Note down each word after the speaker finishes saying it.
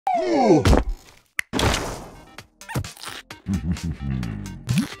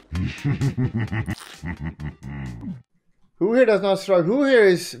Who here does not struggle? Who here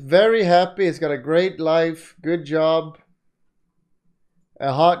is very happy? He's got a great life, good job,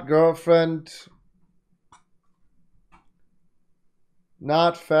 a hot girlfriend,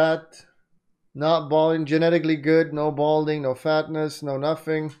 not fat, not balding, genetically good, no balding, no fatness, no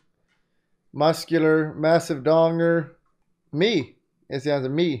nothing, muscular, massive donger. Me is the answer.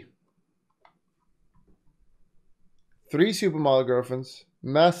 Me. 3 supermodel girlfriends,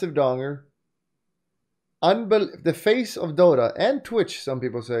 massive donger, the face of Dota and Twitch, some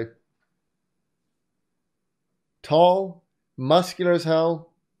people say. Tall, muscular as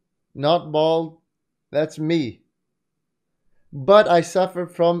hell, not bald. That's me. But I suffer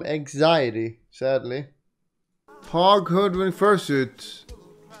from anxiety, sadly. Pog Hoodwink fursuit.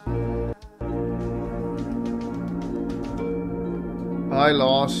 I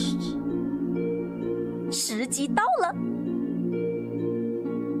lost. 时机到了。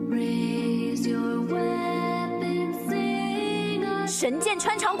神剑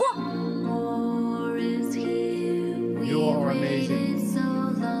穿肠过。You are amazing.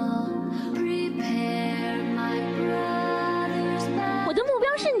 我的目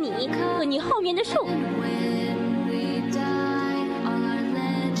标是你和你后面的树。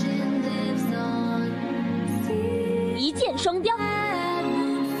一箭双雕。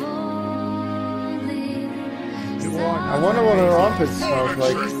I wonder what her armpits smells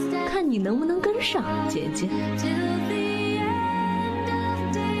like. 看你能不能跟上，姐姐。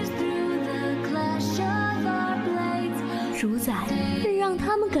主宰，让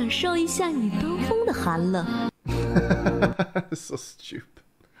他们感受一下你刀锋的寒冷。So stupid.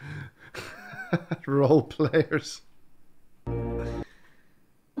 Role players. 能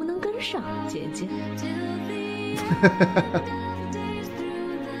不能跟上，姐姐？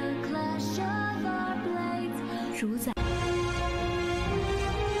主宰。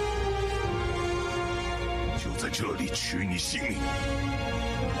就在这里取你性命。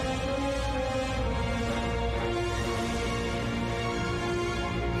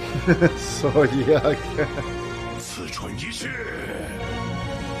So yuck. 刺穿一血。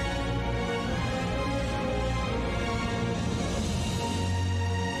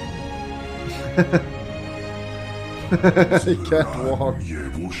He can't walk. 也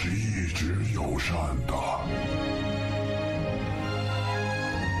不是一直友善的。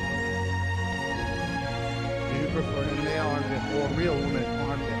Do you prefer an male armpit or real woman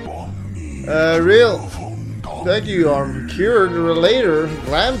armpit? Real. Thank you, cured, relator,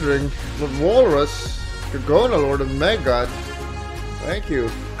 glamdring, walrus, Dragona Lord of Megod. Thank you.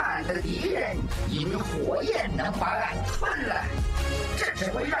 俺的敌人因火焰能把俺吞了，这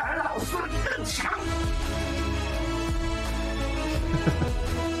只会让俺老孙更强。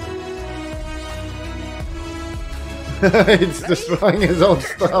He's destroying his own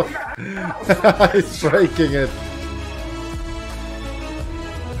stuff. He's breaking it.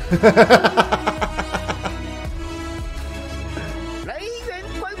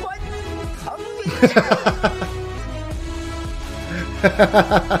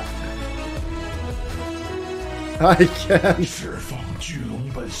 I can't.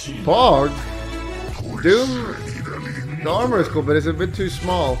 Pog? Doom? The armor is cool, but it's a bit too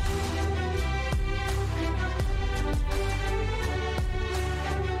small.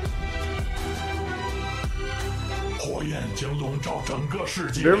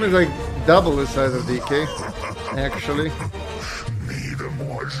 Doom is like double the size of DK, actually.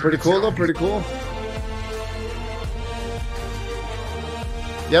 Pretty cool though, pretty cool.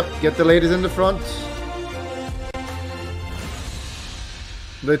 Yep, get the ladies in the front.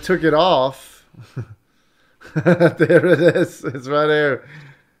 They took it off. There it is. It's right there.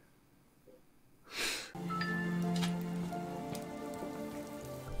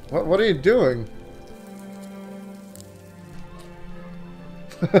 What are you doing?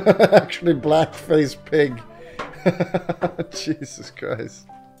 Actually, blackface pig. Jesus Christ.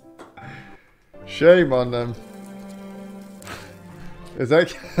 Shame on them. Is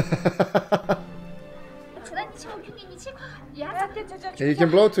that... Yeah, you can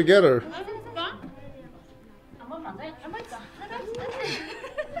blow together.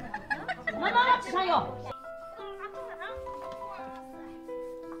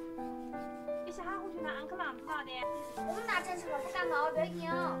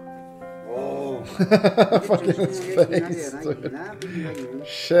 Oh, fucking his face, dude.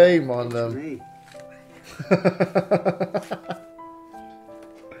 Shame on them.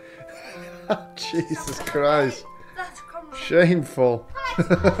 Jesus Christ.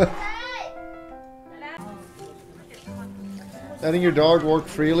 Letting your dog walk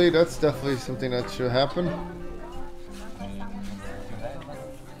freely, that's definitely something that should happen.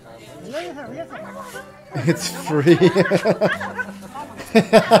 It's free.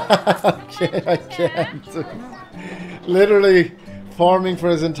 Okay, I can't. Literally farming for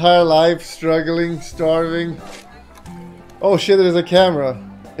his entire life, struggling, starving. Oh shit, there's a camera.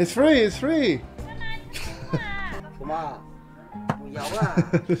 It's free, it's free.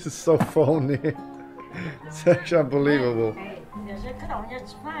 This is so phony. It's actually unbelievable.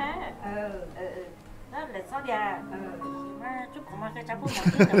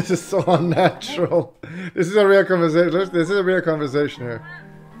 This is so unnatural. This is a real conversation. This is a real conversation here.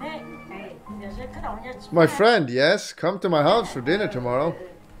 My friend, yes, come to my house for dinner tomorrow.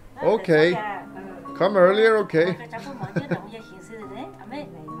 Okay. Come earlier, okay.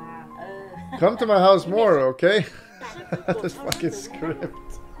 Come to my house more, okay? This fucking script.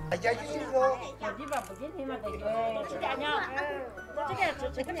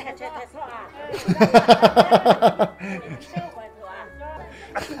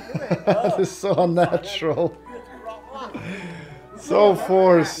 This is so unnatural. So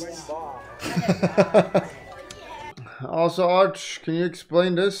forced. Also, Arch, can you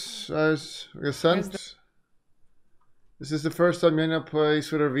explain this as a sense? This is the first time you're in a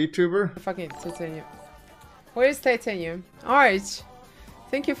place with a VTuber? Fucking titanium. Where is titanium? Arch!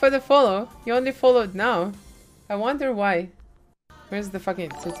 Thank you for the follow. You only followed now. I wonder why. Where's the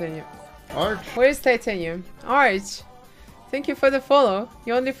fucking titanium? Arch? Where is titanium? Arch! Thank you for the follow.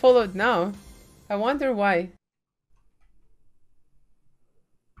 You only followed now. I wonder why.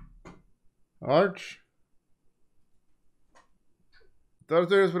 Arch? Thought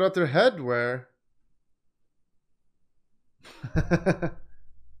there was without their headwear.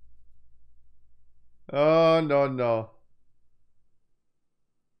 Oh, no, no.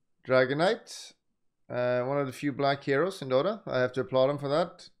 Dragonite. One of the few black heroes in Dota. I have to applaud him for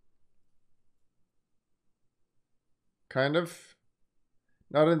that. Kind of.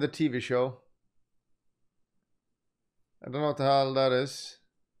 Not in the TV show. I don't know what the hell that is.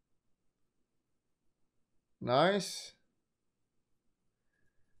 Nice.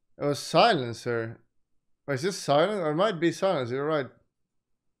 It was silencer. Wait, is this silence? Or it might be silence, you're right.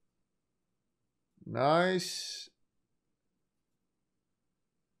 Nice.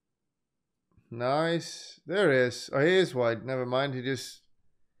 Nice. There he is. Oh, he is white. Never mind. He just...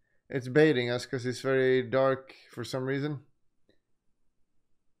 It's baiting us because he's very dark for some reason.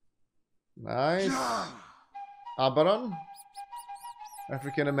 Nice. Abaron.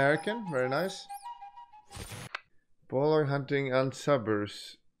 African American. Very nice. Bowler hunting and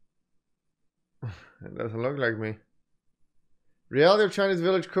suburbs. It doesn't look like me. Reality of Chinese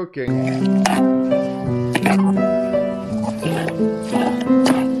village cooking.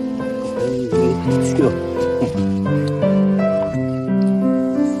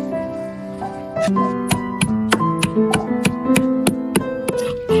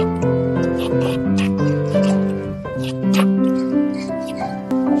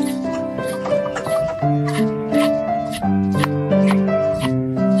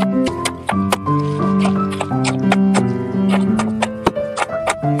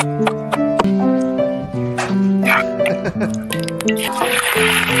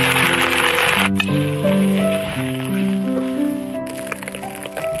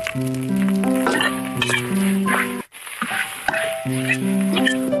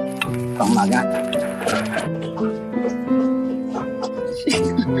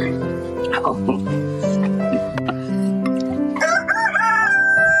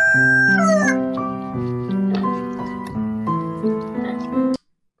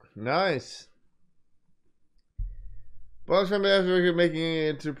 Nice. Well, after making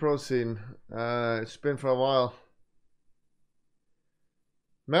it to pro scene. It's been for a while.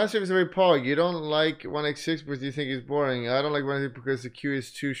 Massive is very pog. You don't like 1x6 because you think it's boring. I don't like 1x6 because the queue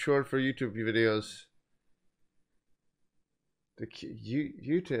is too short for YouTube videos. The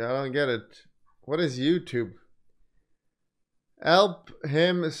YouTube, I don't get it. What is YouTube? Help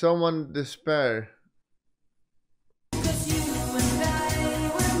him, someone despair.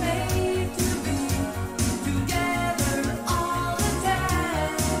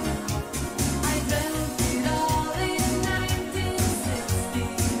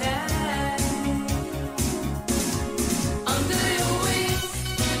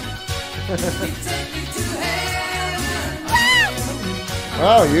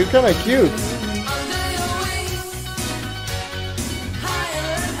 Wow, you're kind of cute.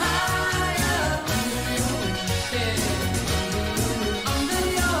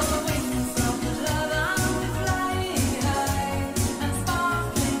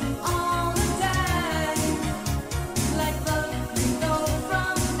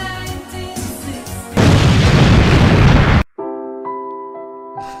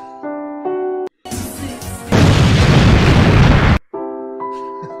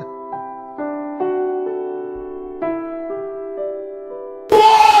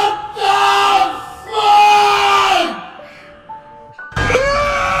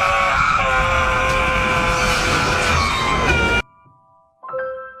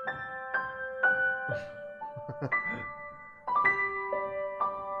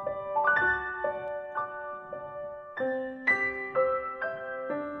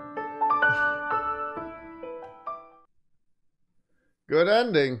 Good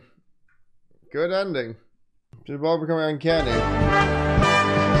ending. Good ending. Should all become uncanny.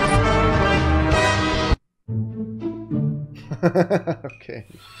 Okay.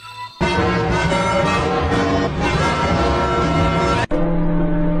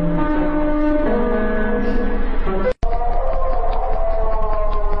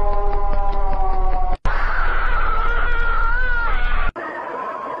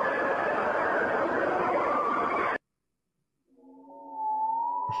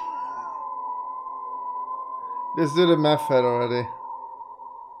 Let's do the meth head already.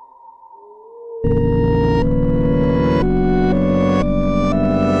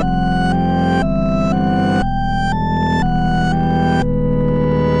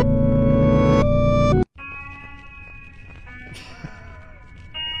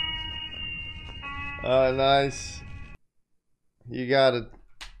 Nice. You got it.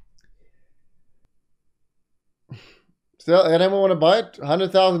 Still, anyone want to buy it?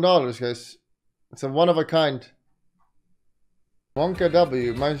 $100,000, guys. It's a one of a kind. Wonka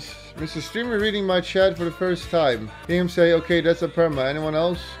W. Mr. Streamer reading my chat for the first time. Hear him say, okay, that's a perma. Anyone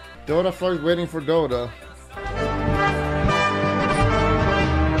else? Dota Flirt waiting for Dota.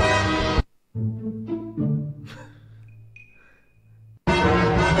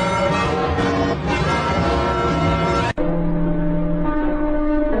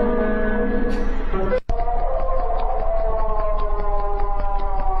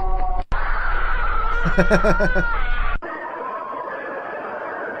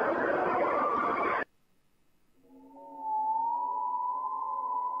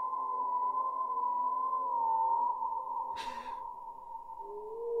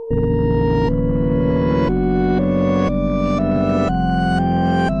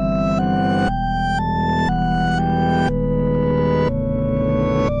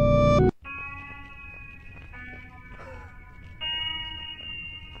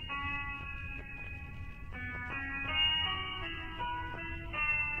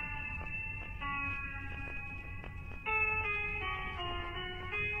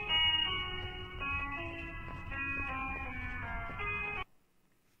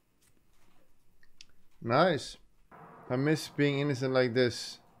 Nice. I miss being innocent like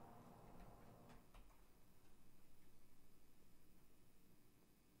this.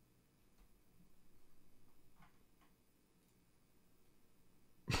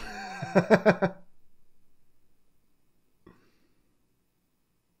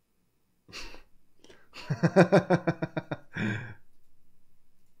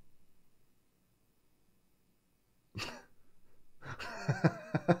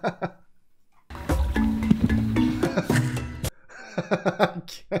 I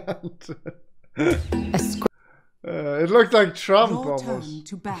can't. It looked like Trump almost.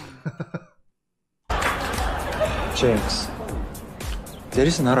 To ban. James, there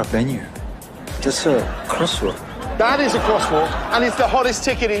is not a venue. Just a crosswalk. That is a crosswalk, and it's the hottest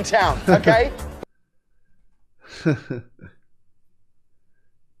ticket in town, okay?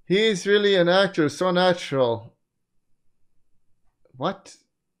 He is really an actor, so natural. What?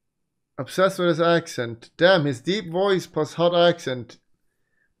 Obsessed with his accent. Damn, his deep voice plus hot accent.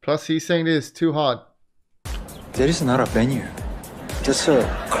 Plus he's saying this is too hot. There is not a venue. Just a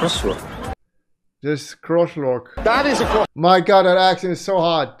crosswalk. Just crosswalk. That is a crosswalk. My god, that accent is so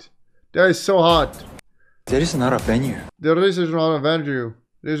hot. That is so hot. There is not a venue. There is not a venue.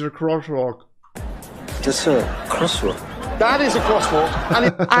 There's a crosswalk. Just a crosswalk. That is a crosswalk.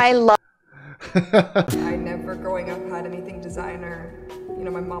 And I love. I never growing up had anything designer. You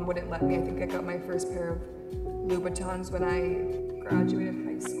know, my mom wouldn't let me. I think I got my first pair of Louboutins when I graduated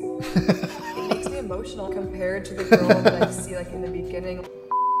high school. It makes me emotional compared to the girl that I see like in the beginning.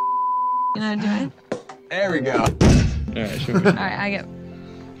 You know how to do it? There we go. Alright, sure. Alright, I get.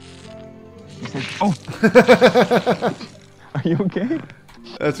 Oh. Are you okay?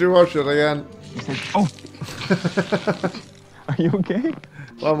 Let's rewatch it again. Oh. Are you okay?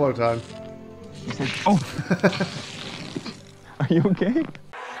 One more time. Oh. Are you okay?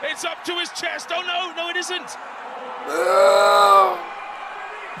 It's up to his chest. Oh no, it isn't.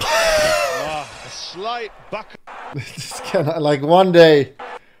 A slight buck. This cannot, like one day,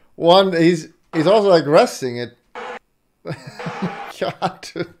 he's also like resting it. God,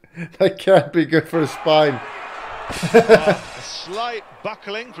 that can't be good for his spine. A slight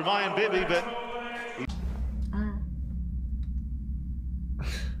buckling from Iron Bibby, but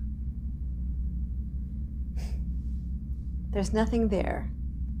There's nothing there.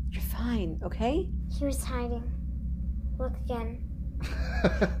 You're fine, okay? He was hiding. Look again.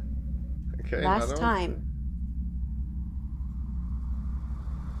 Okay, Last time.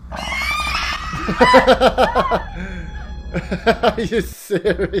 Are you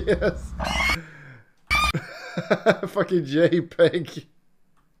serious? Fucking JPEG.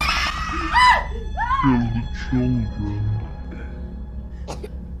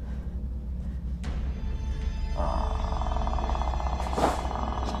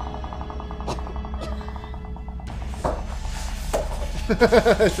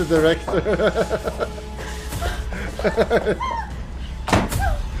 It's a director.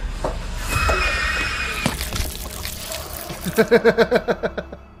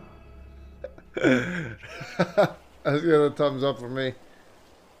 That's the other thumbs up for me.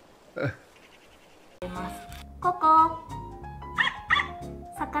 Coco,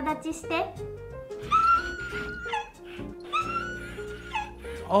 逆立ちして。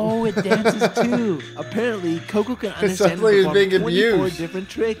 Oh, it dances too. Apparently, Coco can understand and like perform being 24 abused. different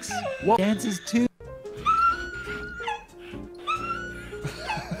tricks. What dances too?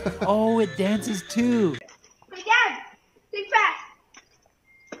 Oh, it dances too. My dad, think fast.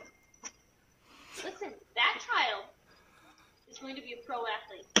 Listen, that child is going to be a pro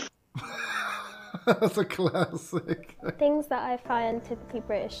athlete. That's a classic. Things that I find typically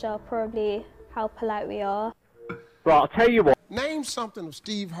British are probably how polite we are. Bro, I'll tell you what. Name something of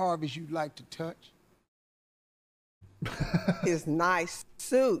Steve Harvey's you'd like to touch. His nice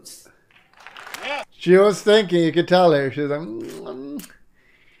suits. Yeah. She was thinking, you could tell her. She was like,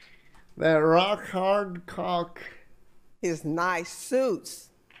 that rock hard cock. His nice suits.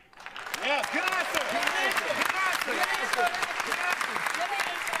 Yeah, good answer.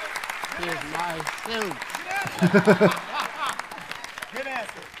 His nice suits. Good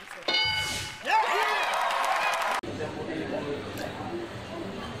answer.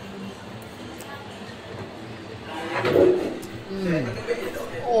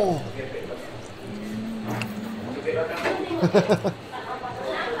 Oh.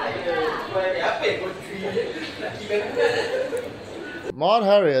 Maud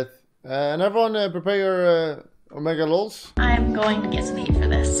Harriet, and everyone prepare your Omega Lulz. I'm going to get some heat for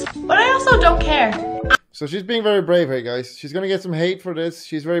this, but I also don't care. So she's being very brave here, guys. She's gonna get some hate for this.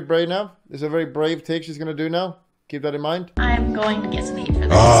 She's very brave now. It's a very brave take she's gonna do now. Keep that in mind. I'm going to get some heat for this,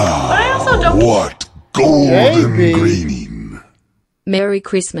 but I also don't what golden greening. Merry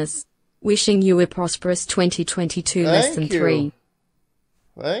Christmas. Wishing you a prosperous 2022 lesson 3.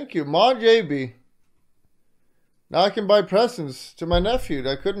 Thank you, Maud JB. Now I can buy presents to my nephew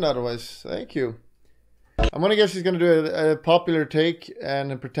that I couldn't otherwise. Thank you. I'm gonna guess she's gonna do a popular take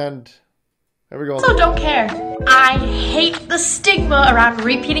and pretend. There we go. I also don't care. I hate the stigma around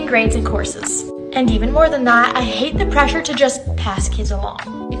repeating grades in courses. And even more than that, I hate the pressure to just pass kids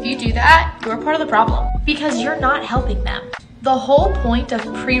along. If you do that, you're part of the problem because you're not helping them. The whole point of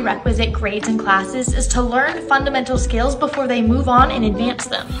prerequisite grades and classes is to learn fundamental skills before they move on and advance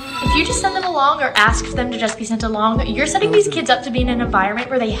them. If you just send them along or ask them to just be sent along, you're setting these kids up to be in an environment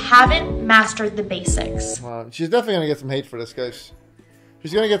where they haven't mastered the basics. She's definitely gonna get some hate for this, guys.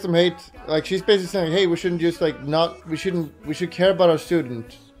 She's gonna get some hate. Like, she's basically saying, hey, we shouldn't just like we should care about our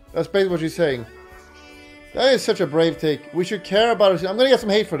student. That's basically what she's saying. That is such a brave take. We should care about our student. I'm gonna get some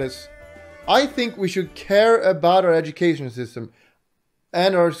hate for this. I think we should care about our education system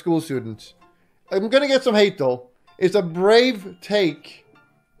and our school students. I'm gonna get some hate though. It's a brave take.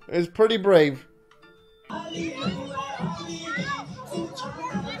 It's pretty brave. What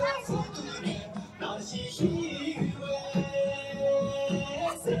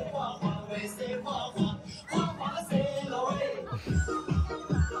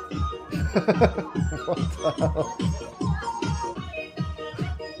the hell?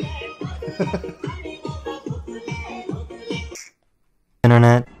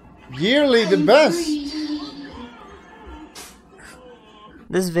 Internet. Yearly the best.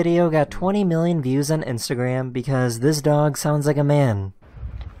 This video got 20 million views on Instagram because this dog sounds like a man.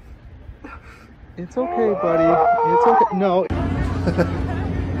 It's okay, buddy. It's okay. No.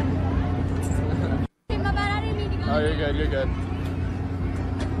 Oh, you're good, you're good.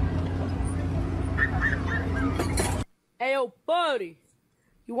 Hey, yo, buddy.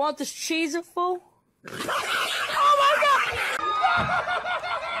 You want this cheese full? Oh my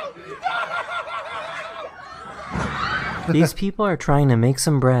God! These people are trying to make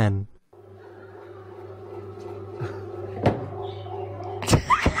some bread.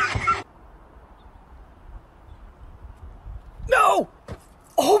 No!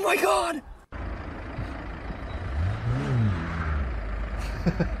 Oh my God!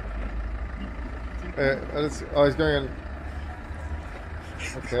 Oh, he's going in.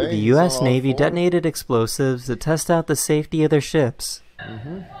 Okay, the U.S. Navy detonated explosives to test out the safety of their ships.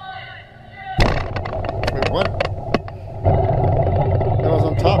 Wait, what? That was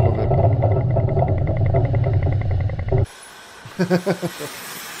on top of it.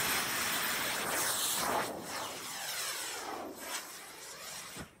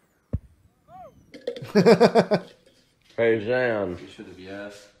 Hey, Jan. You should have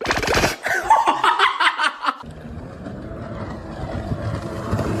yes.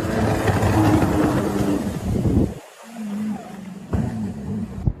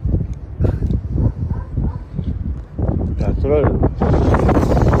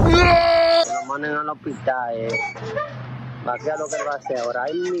 Lo manden al hospital, Va a quedar lo que va a hacer ahora.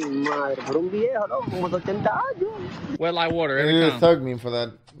 Ay, mi madre. Por un viejo, ¿no? Como de 80 años. Wet light water I every did a time. thug meme for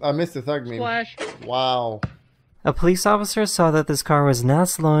that. I missed the thug meme. Splash. Wow. A police officer saw that this car was not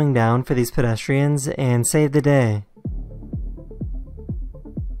slowing down for these pedestrians and saved the day.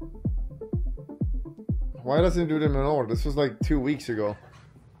 Why doesn't it do them in order? This was like 2 weeks ago.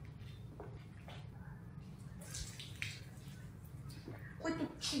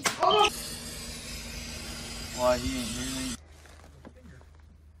 Why he ain't really?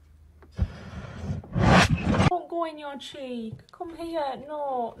 Don't go in your cheek. Come here.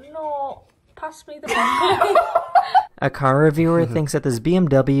 No, no. Pass me the broccoli. A car reviewer thinks that this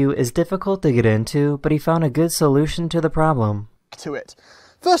BMW is difficult to get into, but he found a good solution to the problem. To it.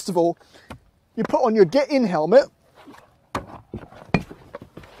 First of all, you put on your get-in helmet,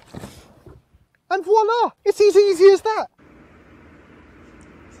 and voila! It's as easy as that.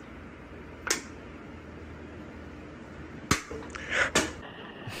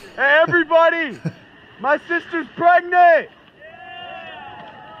 Hey, everybody! My sister's pregnant!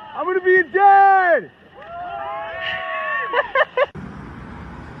 I'm gonna be a dad!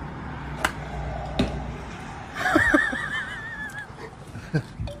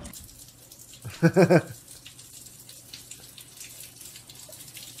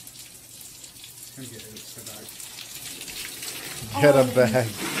 Get a bag.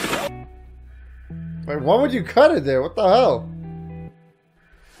 Wait, why would you cut it there? What the hell?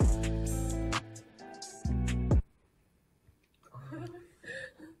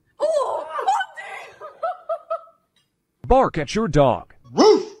 Bark at your dog.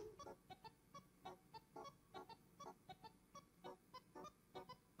 Roof!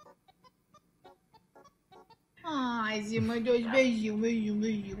 Ai, Zima, dois beijinhos, beijinho,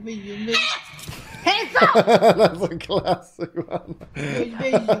 beijinho, beijinho, beijinho. That's a classic one. Dois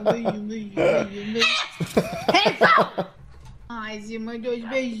beijinhos, beijinho, beijinho, beijinho, beijinho. Ai, Zima, dois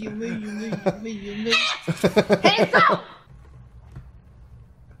beijinhos, beijinho, beijinho, beijinho, beijinho.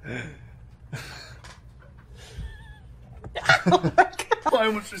 I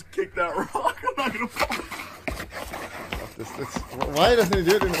almost just kicked that rock. I'm not gonna fall. Why doesn't he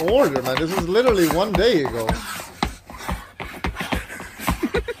do it in order, man? This was literally 1 day ago.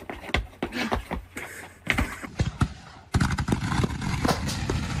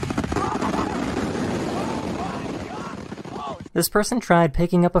 This person tried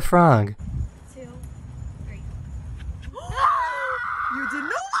picking up a frog. You did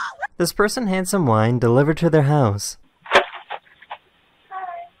not. This person had some wine delivered to their house.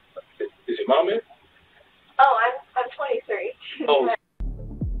 Is your mom in? Oh, I'm 23. Oh.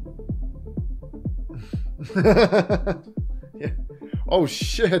 Yeah. Oh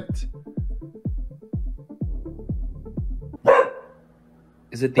shit!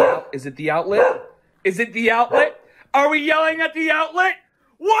 Is it the outlet? Is it the outlet? Are we yelling at the outlet?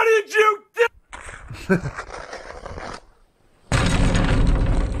 What did you do?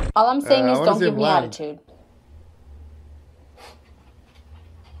 All I'm saying is I wanna don't see give him me land. attitude.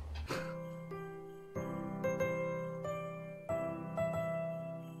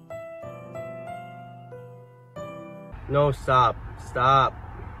 No, stop. Stop.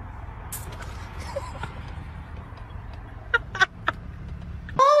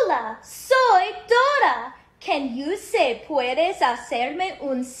 Hola, soy Dora. Can you say puedes hacerme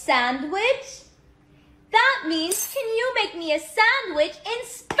un sandwich? That means can you make me a sandwich in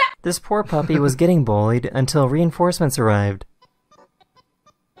Spanish? This poor puppy was getting bullied until reinforcements arrived.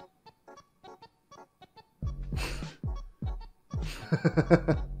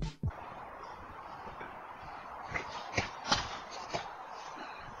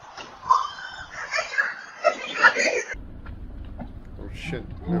 Oh shit.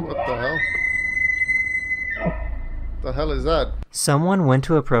 Wait, what the hell? The hell is that? Someone went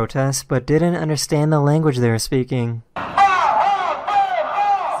to a protest but didn't understand the language they were speaking. SpongeBob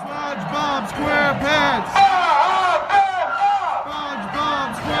SquarePants!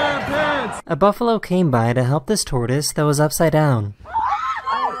 SpongeBob SquarePants! A buffalo came by to help this tortoise that was upside down.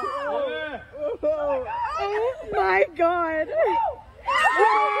 Oh my god.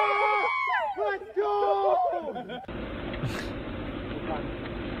 Let's go!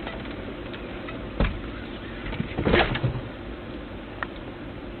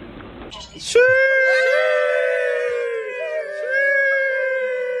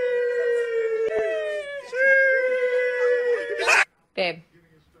 Babe,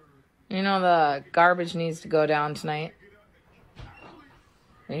 you know the garbage needs to go down tonight.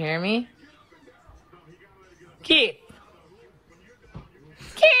 You hear me? Keith!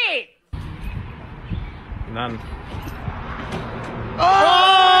 Keith! None.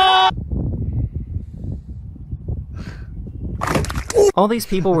 Oh! All these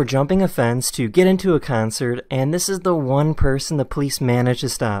people were jumping a fence to get into a concert, and this is the one person the police managed to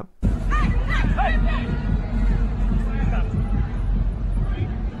stop.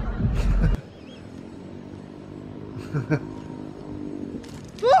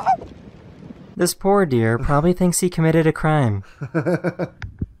 This poor deer probably thinks he committed a crime.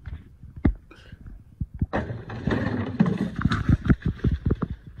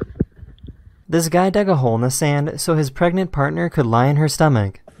 This guy dug a hole in the sand so his pregnant partner could lie in her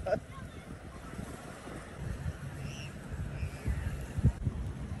stomach.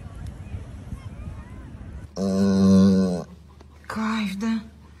 Kaydı.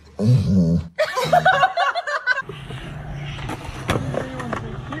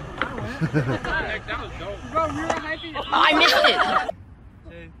 I missed it!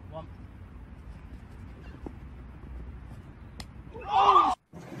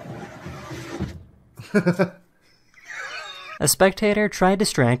 A spectator tried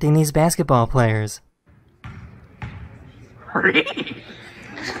distracting these basketball players.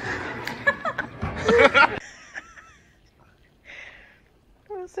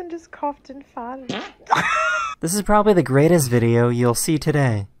 Wilson just coughed and farted. This is probably the greatest video you'll see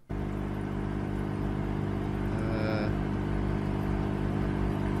today.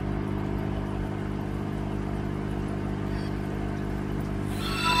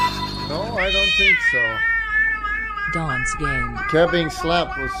 No, I don't think so. Dawn's game. The cat being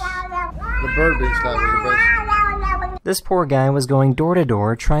slapped was... The bird being slapped was the best. This poor guy was going door to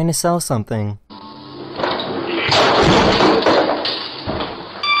door trying to sell something.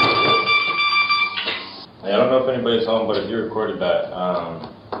 Hey, I don't know if anybody's home, but if you recorded that,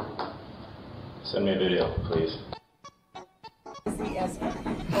 send me a video, please. Send me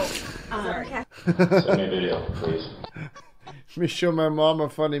a video, please. Let me show my mom a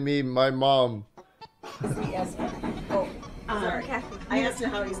funny meme. My mom. Sorry, I asked him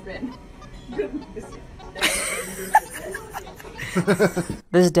how he's been.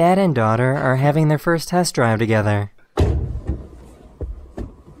 This dad and daughter are having their first test drive together.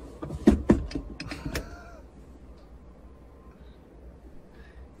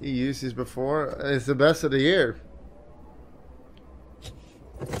 He used these before. It's the best of the year.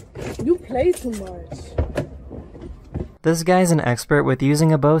 You play too much. This guy's an expert with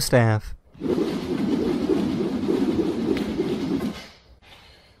using a bow staff.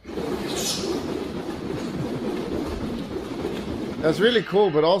 That's really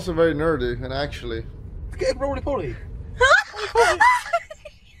cool, but also very nerdy, and actually. Get roly-poly.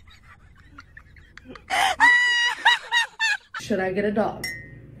 Should I get a dog?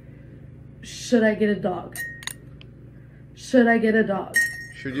 Should I get a dog? Should I get a dog?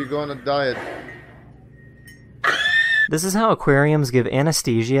 Should you go on a diet? This is how aquariums give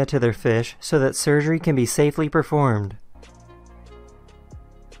anesthesia to their fish so that surgery can be safely performed.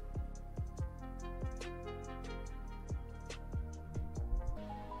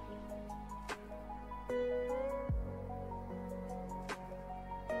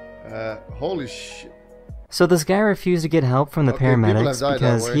 Holy shit. So this guy refused to get help from the paramedics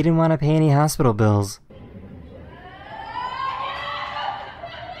because he didn't want to pay any hospital bills.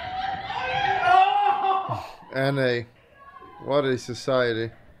 NA. What a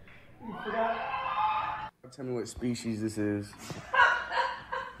society. Tell me what species this is.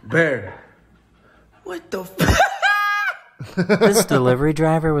 Bear. What the f? This delivery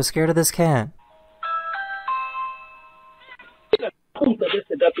driver was scared of this cat.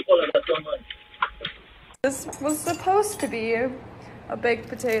 This was supposed to be a baked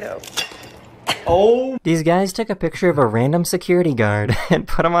potato. Oh! These guys took a picture of a random security guard and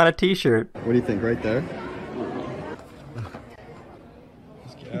put him on a t-shirt. What do you think, right there?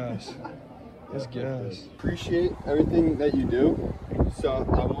 It's gas. It's gas. Appreciate everything that you do, so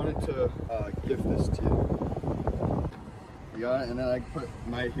I wanted to gift this to you. You got it? And then I put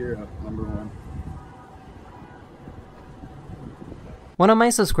my hero, #1. One of my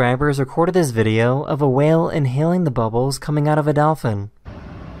subscribers recorded this video of a whale inhaling the bubbles coming out of a dolphin.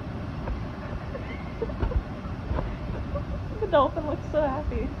 The dolphin looks so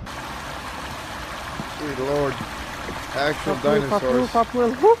happy. Sweet lord. Actual dinosaurs. Pop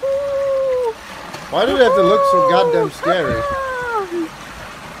wheel. Why do they have to look so goddamn scary?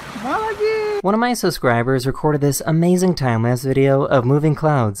 One of my subscribers recorded this amazing time-lapse video of moving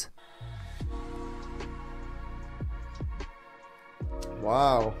clouds.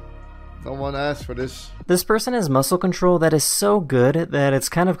 Wow. No one asked for this. This person has muscle control that is so good that it's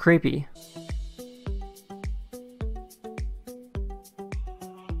kind of creepy.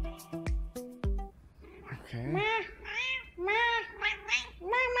 Okay.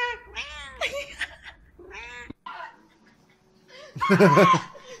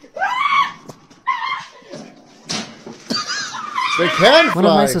 They can fly. One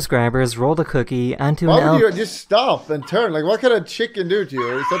of my subscribers rolled a cookie onto Why an would you just stop and turn? Like, what can a chicken do to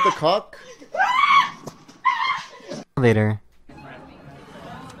you? Is that the cock? elevator.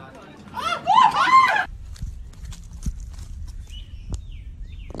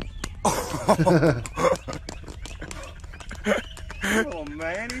 Oh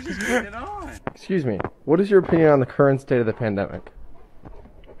man, he's just getting it on. Excuse me, what is your opinion on the current state of the pandemic?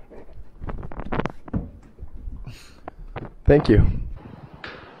 Thank you.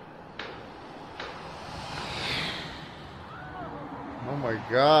 Oh my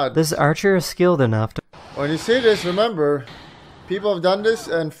god. This archer is skilled enough to... When you see this, remember, people have done this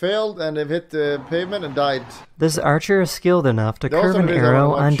and failed and they've hit the pavement and died. This archer is skilled enough to Those curve are an the videos I arrow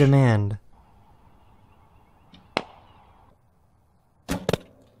wanna on watch. demand.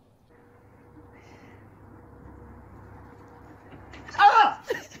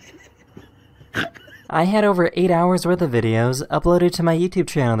 I had over 8 hours worth of videos uploaded to my YouTube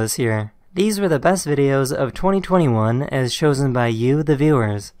channel this year. These were the best videos of 2021 as chosen by you, the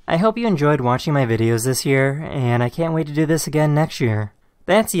viewers. I hope you enjoyed watching my videos this year, and I can't wait to do this again next year.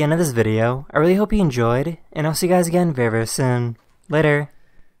 That's the end of this video. I really hope you enjoyed, and I'll see you guys again very, very soon. Later.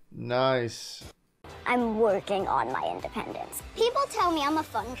 Nice. I'm working on my independence. People tell me I'm a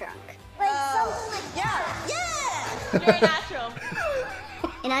fun drunk. Like something like Yeah! You're a natural.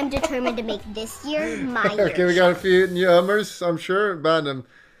 And I'm determined to make this year my year. Okay, we got a few new ummers, I'm sure. Ban them.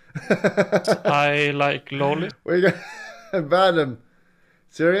 I like lolly. We got ban them.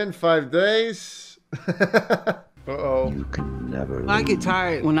 Syrian, 5 days. Uh-oh. You can never. I get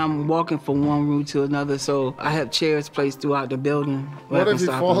tired when I'm walking from one room to another, so I have chairs placed throughout the building. What if he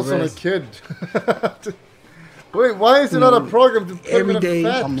falls on a kid? Wait, why is there not a program to put Every him in a day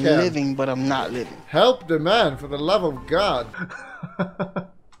fat I'm camp? living, but I'm not living. Help the man, for the love of God.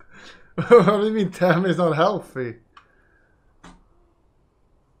 What do you mean Tammy is not healthy?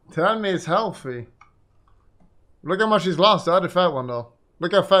 Tammy is healthy. Look how much she's lost, the other fat one though.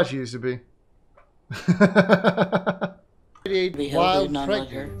 Look how fat she used to be. 88 wild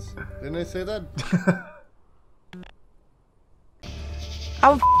pregnant. Didn't I say that?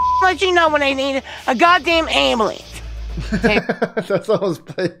 I'll let you know when I need a goddamn ambulance. That's almost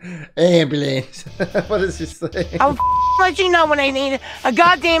play ambulance. What does she say? I'll let you know when I need a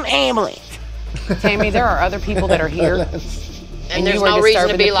goddamn ambulance. Tammy, there are other people that are here. And there's you are no reason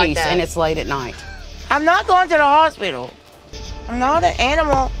disturbing to be the like peace, that. and it's late at night. I'm not going to the hospital. I'm not an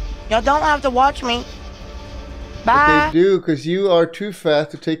animal. Y'all don't have to watch me. But Bye. they do, because you are too fat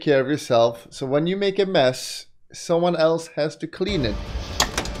to take care of yourself. So when you make a mess, someone else has to clean it.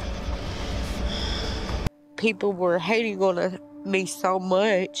 People were hating on me so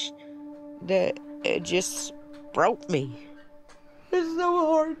much that it just broke me. It's so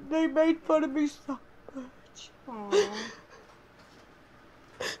hard. They made fun of me so much.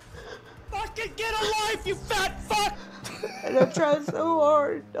 Fucking get a life, you fat fuck! And I tried so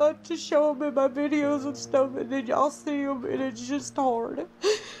hard not to show them in my videos and stuff, and then y'all see them, and it's just hard.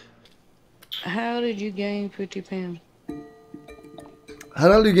 How did you gain 50 pounds?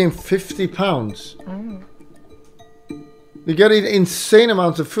 How do you gain 50 pounds? You gotta eat insane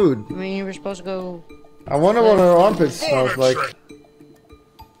amounts of food. I mean, you were supposed to go... I wonder what her armpits smells like.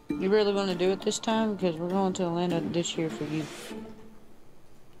 You really want to do it this time? Because we're going to Atlanta this year for you.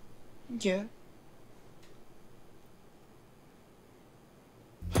 Yeah.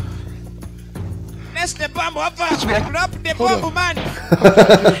 That's the bumble up the bumble man.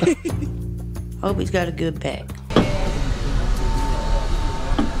 Hope he's got a good back.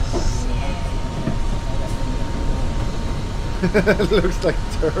 Looks like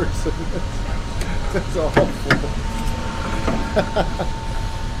turds in it. It's awful.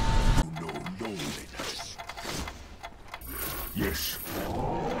 Yes.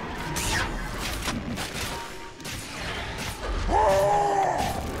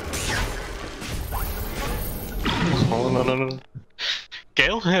 Oh, no.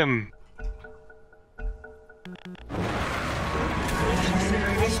 Kill him.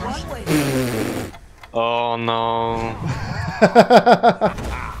 Oh no.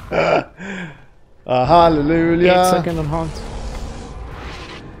 Hallelujah. 8 seconds on hunt.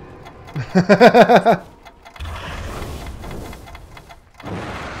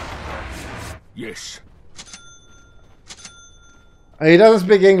 Yes. He doesn't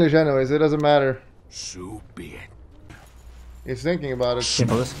speak English anyways, it doesn't matter. So be it. He's thinking about it.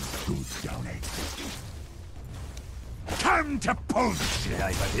 Time to punch!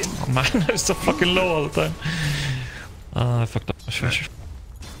 Oh man, I'm so fucking low all the time. I fucked up.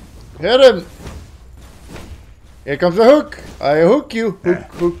 Hit him! Here comes the hook! I hook you!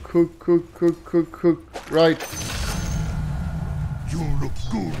 Hook, hook, hook, hook, hook, hook, hook. Right. You look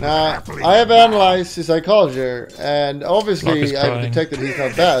good. Now, I have analyzed his psychology, and obviously I've detected he's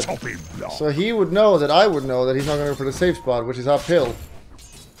not bad. So he would know that I would know that he's not going to go for the safe spot, which is uphill.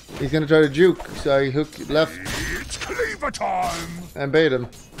 He's going to try to juke, so I hook left It's cleaver time! and bait him.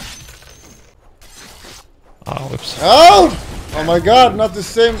 Oh, whoops. Oh! Oh my god, not the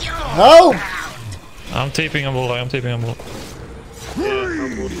same. Help! I'm taping a bull, I'm taping a bull.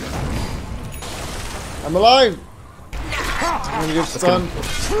 I'm alive! I'm gonna get stunned.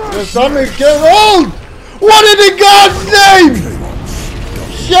 Get stunned me, get rolled! What in the God's name?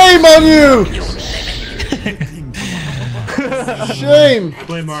 Shame on you! Shame!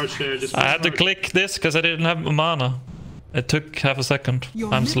 I had to click this because I didn't have mana. It took half a second.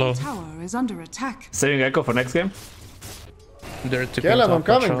 I'm slow. Tower is under attack. Saving Echo for next game. Kill him, I'm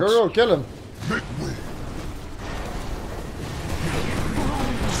coming, go, kill him.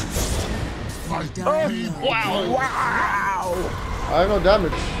 Wow! Wow! I have no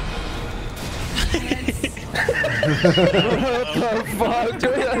damage. What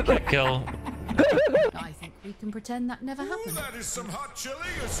the fuck? Kill. I think we can pretend that never happened. That is some hot chili.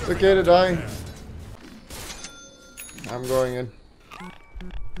 It's okay to die. I'm going in.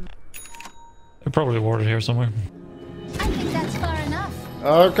 They're probably warded here somewhere. I think that's far enough.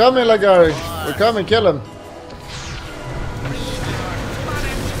 Oh, come in, Lagari. We're coming, kill him.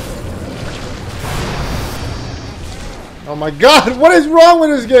 Oh my god, what is wrong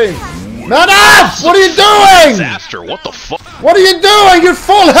with this game? Man up! What are you doing? Disaster, what the fuck? What are you doing? You're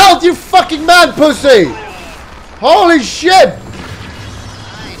full health, you fucking mad pussy! Holy shit!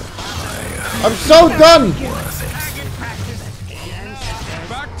 I'm so done!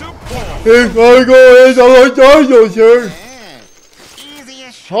 If I go in, I'll die, sir.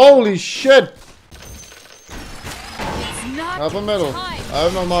 Holy shit! Up a middle. I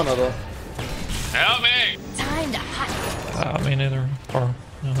have no mana though. Help me! Time to hunt. Me neither. Or,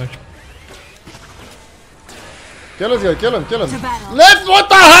 no, wait. Kill this guy, kill him, kill him. Left, what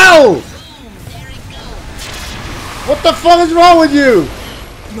the hell? What the fuck is wrong with you?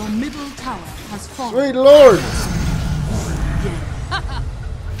 Your middle tower has fallen. Sweet lord.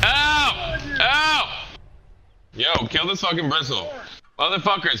 Ow! Ow! Yo, kill this fucking bristle.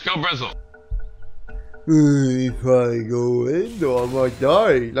 Motherfuckers, kill bristle. If I go in, though, I might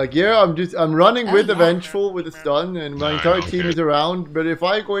die. Like, yeah, I'm running with the Vengeful with the stun, and my entire team is around. But if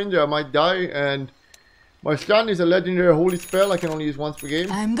I go in there, I might die. And my stun is a legendary holy spell. I can only use once per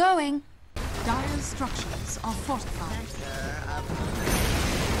game. I'm going. Dire's structures are fortified.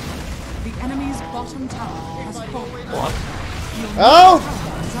 The enemy's bottom tower has fallen. What? Help!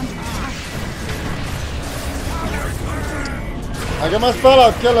 I got my spell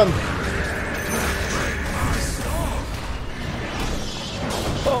out, kill him.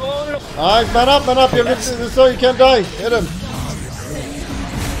 Alright, man up, you have this so you can't die. Hit him.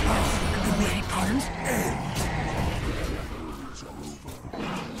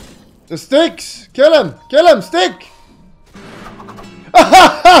 The sticks! Kill him! Kill him! Stick!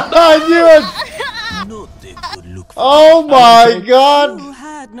 I knew it! Oh my god! You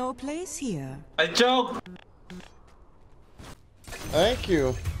had no place here. I joke! Thank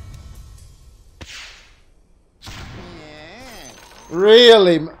you.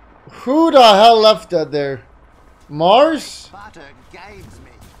 Really? Who the hell left that there? Mars?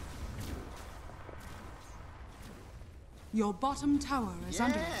 Your bottom tower is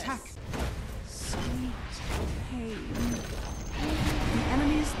under attack. Sweet pain. The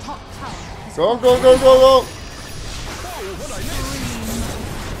enemy's top tower has Go, go, go, go, go!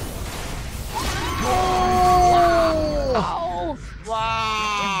 Oh,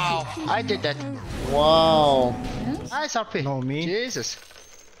 wow! I did that. Wow. Nice RP. No, me. Jesus.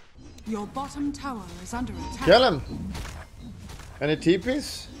 Your bottom tower is under attack. Kill him. Any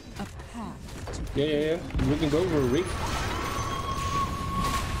TPs? Yeah. We can go for a rig.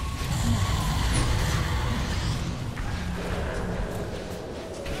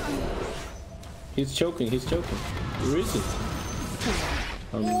 He's choking. Where is he?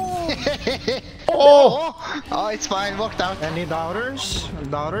 Oh, it's fine. Worked out. Any doubters?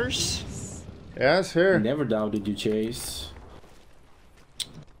 Yes, here. Never doubted you, Chase.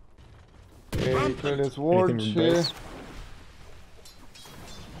 Okay, clear this ward here.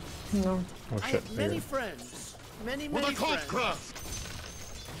 No. Oh shit. Many friends. Many friends.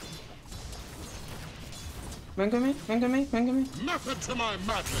 me. Method to my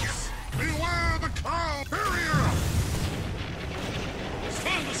madness. Beware the cow. Barrier.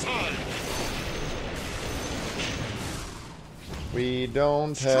 Stand aside. We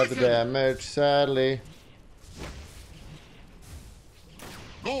don't have the damage, sadly.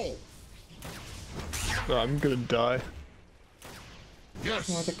 Go. Oh, I'm gonna die. Yes.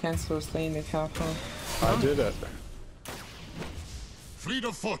 Want to cancel staying in the capital. I did it. Fleet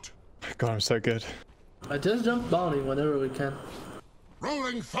of foot. God, I'm so good. I just jump bounty whenever we can.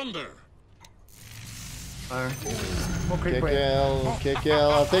 Rolling thunder. Kick L, kick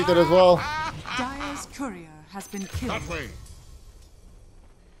L. I'll take that as well. Dire's courier has been killed. That way.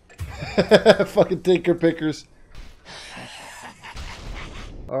 Fucking tinker pickers.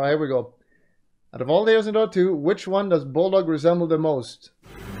 Alright, here we go. Out of all the heroes in Dota 2, which one does Bulldog resemble the most?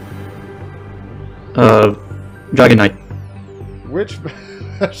 Dragon Knight. Which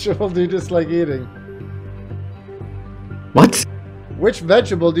vegetable do you dislike eating? What? Which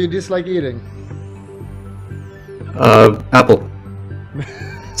vegetable do you dislike eating? Apple.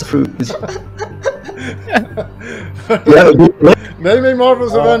 It's a fruit. Name a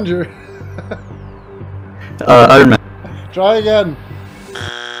Marvel's Avenger. Iron Man. Try again.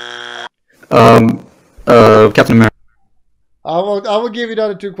 Captain America. I will give you the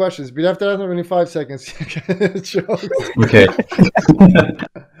other 2 questions, but you have to answer them in 5 seconds. Okay.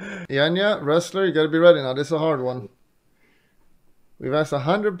 Yanya, wrestler, you gotta be ready now. This is a hard one. We've asked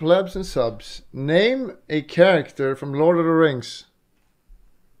 100 plebs and subs. Name a character from Lord of the Rings.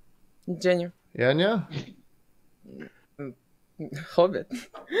 Junior. Yanya? Hobbit.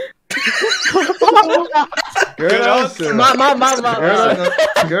 Good answer.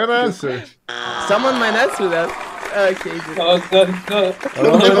 Good answer. Someone might answer that. Okay. Don't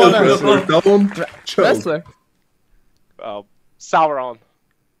Wrestler. Sauron.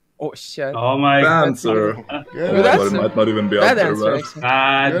 Oh shit. Oh my god. Answer. Good answer. It might not even be Bad out there, answer, man.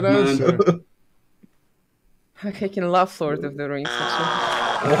 actually. Good answer. Okay, I can love Lord of the Rings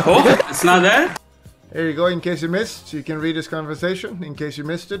actually. Oh, it's not there? Here you go, in case you missed. You can read this conversation, in case you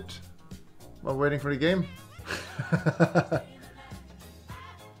missed it. While waiting for the game.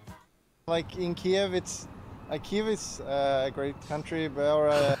 Like in Kiev, Kiev is a great country,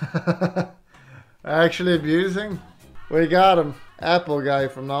 but actually abusing. We got him. Apple guy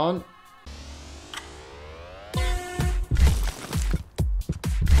from now on.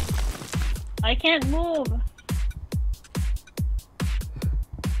 I can't move.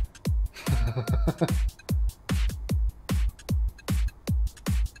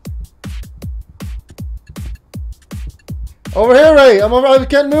 Over here, Ray! I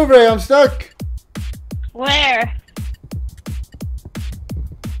can't move, Ray. I'm stuck. Where?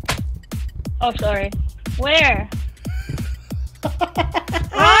 Oh, sorry. Where? Where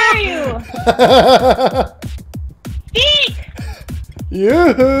are you? Speak!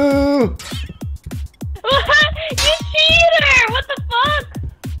 Yoo-hoo! You cheater! What the fuck?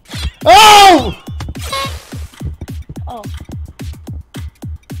 Oh! Oh.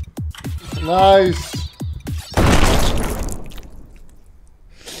 Nice.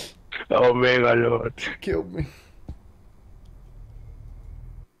 Oh mega lord. Killed me.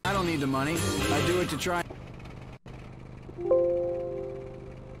 I don't need the money. I do it to try.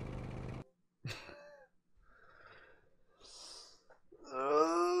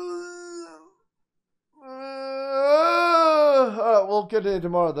 Alright, we'll get it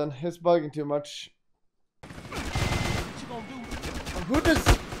tomorrow then. It's bugging too much. Who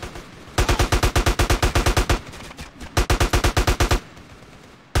does...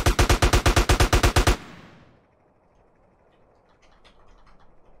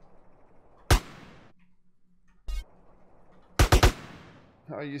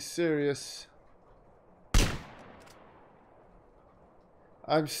 Are you serious?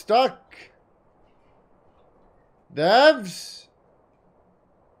 I'm stuck. Devs?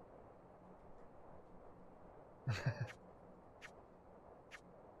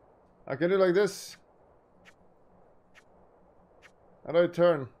 I can do like this. How do I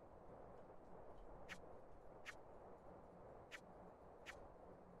turn?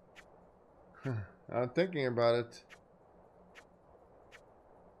 I'm thinking about it.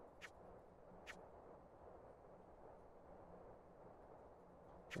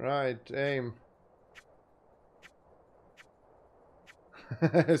 Right, aim.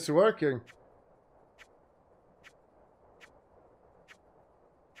 It's working.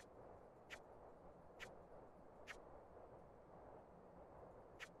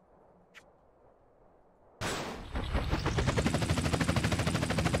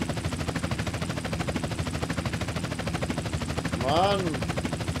 Come on.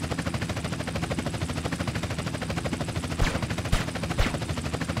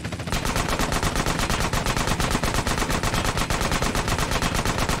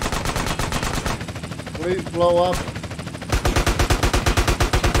 Please blow up.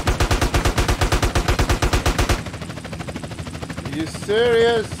 Are you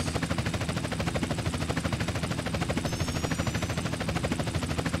serious?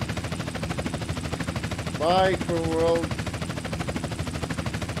 Bye, cruel world.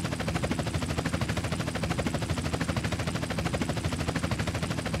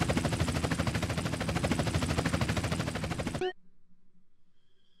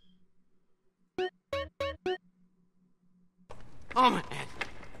 Oh my head.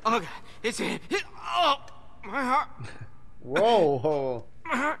 Oh god. It's it. Oh my heart. Whoa.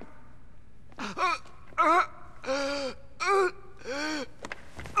 My heart.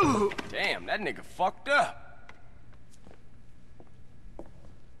 Damn, that nigga fucked up.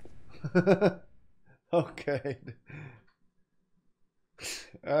 Okay.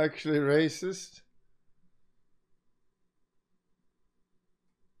 Actually racist.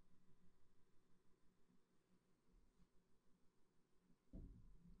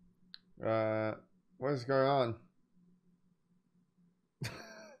 What's going on?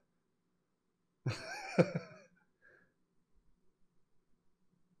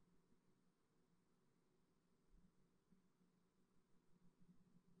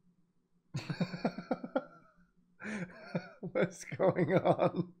 What's going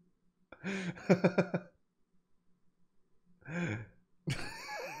on?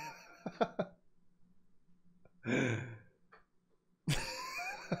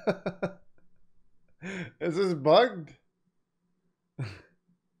 Is this bugged?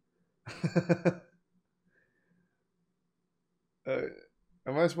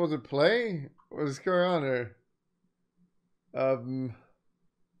 Am I supposed to play? What's going on here?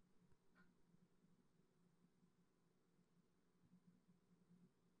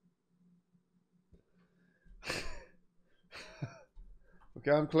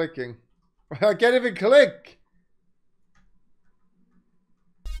 Okay, I'm clicking. I can't even click!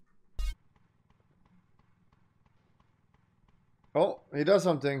 Oh, he does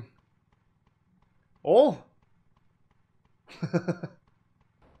something. Oh!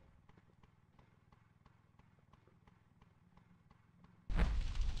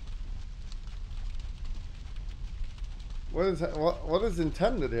 What is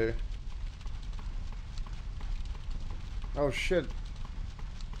intended here? Oh shit.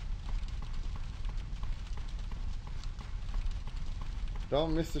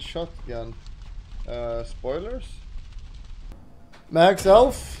 Don't miss the shotgun. Spoilers? Max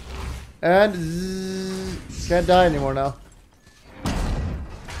elf. And zzz, can't die anymore now.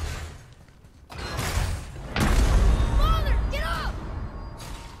 Father, get up!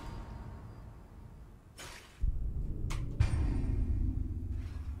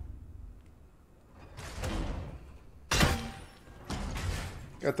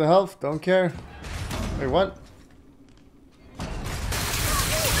 Got the health, don't care. Wait, what?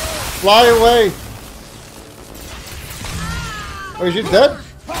 Fly away! Oh, is she dead?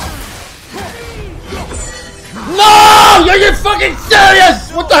 No! Are you fucking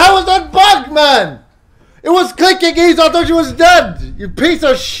serious? What the hell was that bug, man? It was clicking easy, I thought she was dead! You piece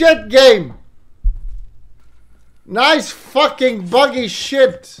of shit game! Nice fucking buggy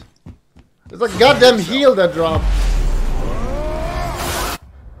shit! There's a goddamn heal that dropped.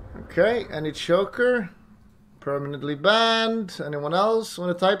 Okay, any choker? Permanently banned. Anyone else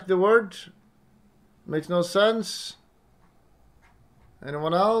want to type the word? Makes no sense.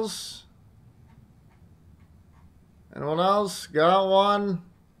 Anyone else? Anyone else? Got one.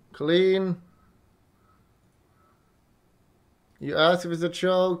 Clean. You asked if it's a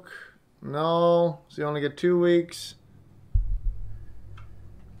choke. No. So you only get 2 weeks.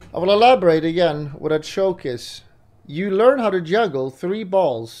 I will elaborate again what a choke is. You learn how to juggle 3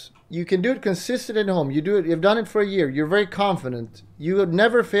 balls. You can do it consistently at home. You've done it for a year. You're very confident. You would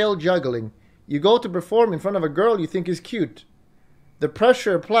never fail juggling. You go to perform in front of a girl you think is cute. The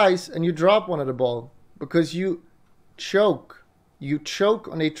pressure applies and you drop one of the ball because you choke. You choke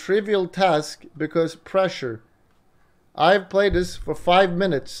on a trivial task because pressure. I've played this for 5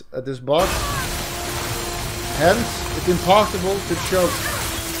 minutes at this boss. Hence, it's impossible to choke.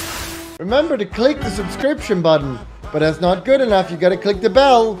 Remember to click the subscription button, but that's not good enough. You gotta click the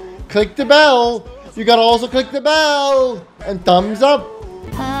bell. Click the bell. You gotta also click the bell and thumbs up.